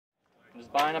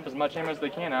just buying up as much ammo as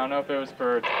they can. I don't know if it was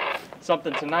for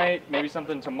something tonight, maybe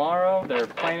something tomorrow. They're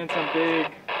planning some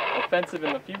big offensive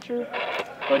in the future,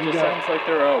 but it just sounds like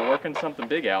they're working something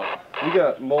big out. We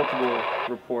got multiple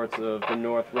reports of the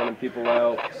North running people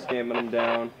out, scamming them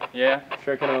down. Yeah.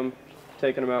 Tricking them,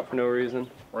 taking them out for no reason.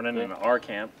 Running into our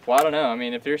camp. Well, I don't know. I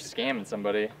mean, if you're scamming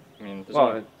somebody, I mean,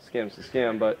 scam's a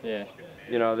scam, but yeah,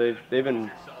 you know they've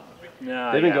been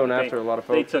going after a lot of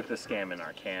folks. They took the scam in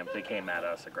our camp. They came at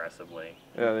us aggressively.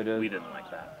 Yeah, they did. We didn't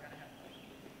like that.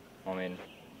 I mean,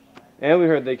 and we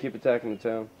heard they keep attacking the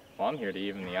town. Well, I'm here to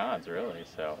even the odds, really.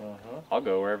 So I'll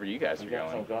go wherever you guys are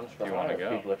going. Some guns if you want to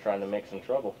go. People are trying to make some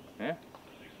trouble. Yeah.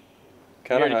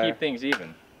 Kind of here to keep things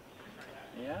even.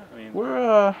 Yeah, I mean.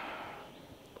 We're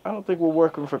I don't think we're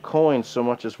working for coins so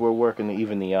much as we're working to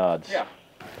even the odds. Yeah.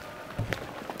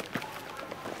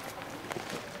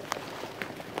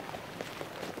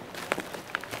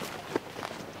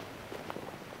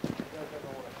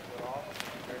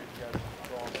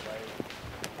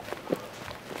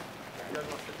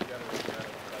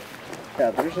 Yeah,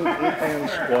 there's an 8-man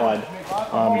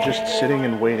squad just sitting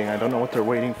and waiting. I don't know what they're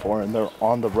waiting for, and they're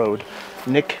on the road.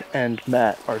 Nick and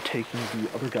Matt are taking the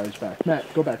other guys back. Matt,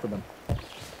 go back with them.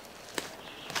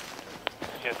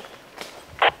 Yes.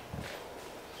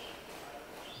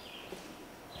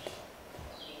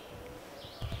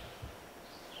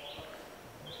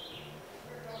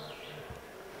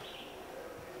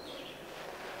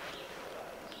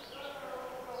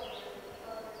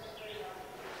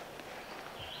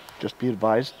 Just be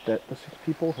advised that the 6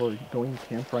 people who are going to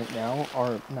camp right now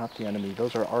are not the enemy.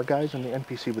 Those are our guys and the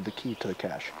NPC with the key to the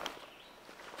cache.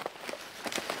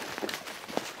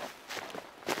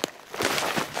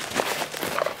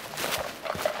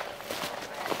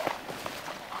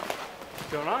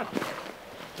 What's going on?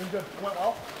 Doing good. Went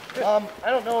well?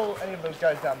 I don't know any of those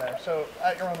guys down there, so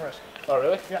at your own risk. Oh,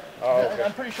 really? Yeah. Oh, okay.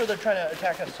 I'm pretty sure they're trying to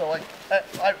attack us, so like,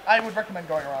 I would recommend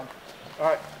going around. All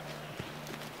right.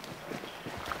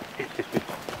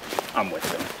 I'm with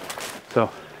them. So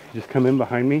you just come in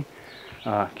behind me,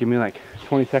 give me like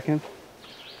 20 seconds,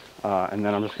 and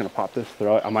then I'm just gonna pop this,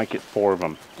 throw it. I might get 4 of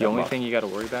them. The only thing you got to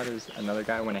worry about is another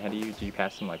guy went ahead of you. Do you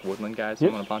pass some like woodland guys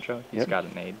on a poncho? He's got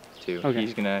a nade too. Okay.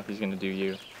 He's gonna do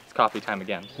you. It's coffee time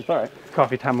again. It's all right. It's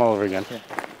coffee time all over again. Yeah.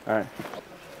 All right.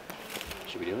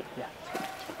 Should we do it? Yeah.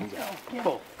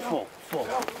 Full. Go.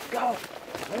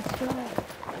 Let's go.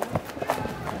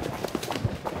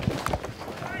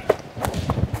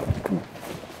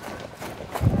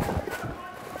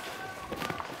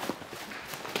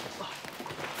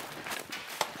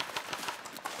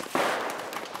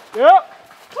 Yep.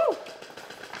 Woo.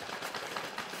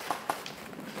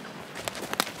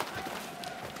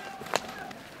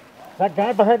 That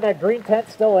guy behind that green tent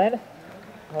still in?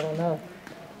 I don't know.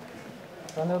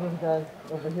 I know those guys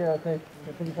over here, I think.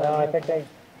 No, I think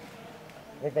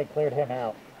they cleared him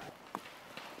out.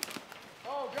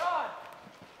 Oh, God.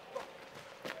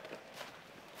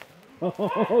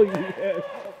 Oh, yes.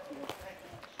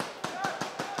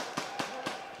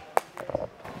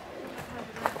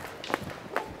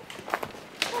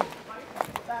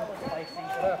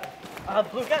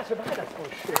 Blue gas are behind us. Oh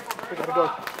shit. We gotta go.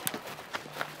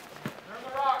 Turn the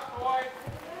rocks, boys.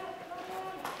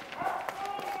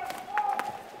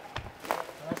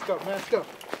 Let's go, man. Let's go.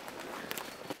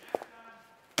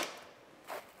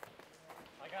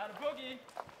 I got a boogie.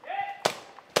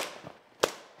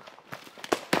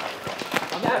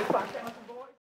 I'm out.